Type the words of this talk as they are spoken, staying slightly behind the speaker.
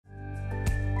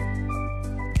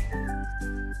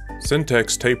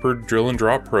Sentek's tapered drill and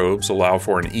drop probes allow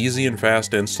for an easy and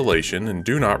fast installation and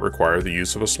do not require the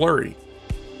use of a slurry.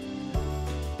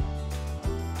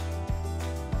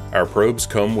 Our probes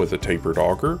come with a tapered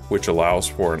auger, which allows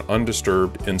for an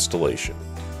undisturbed installation.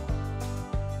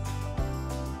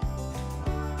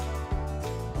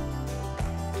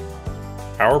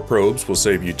 Our probes will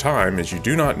save you time as you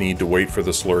do not need to wait for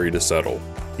the slurry to settle.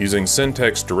 Using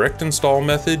Sentek's direct install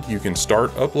method, you can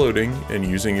start uploading and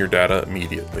using your data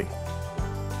immediately.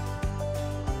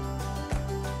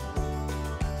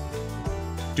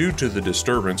 Due to the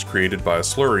disturbance created by a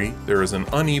slurry, there is an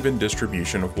uneven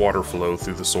distribution of water flow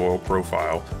through the soil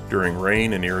profile during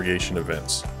rain and irrigation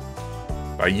events.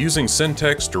 By using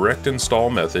Sentek's direct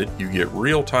install method, you get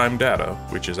real-time data,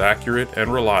 which is accurate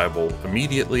and reliable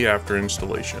immediately after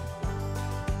installation.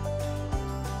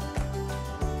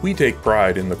 We take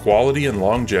pride in the quality and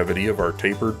longevity of our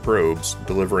tapered probes,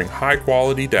 delivering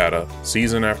high-quality data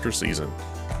season after season.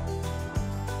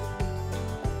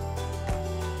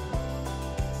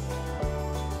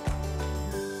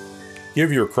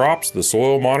 Give your crops the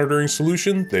soil monitoring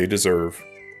solution they deserve.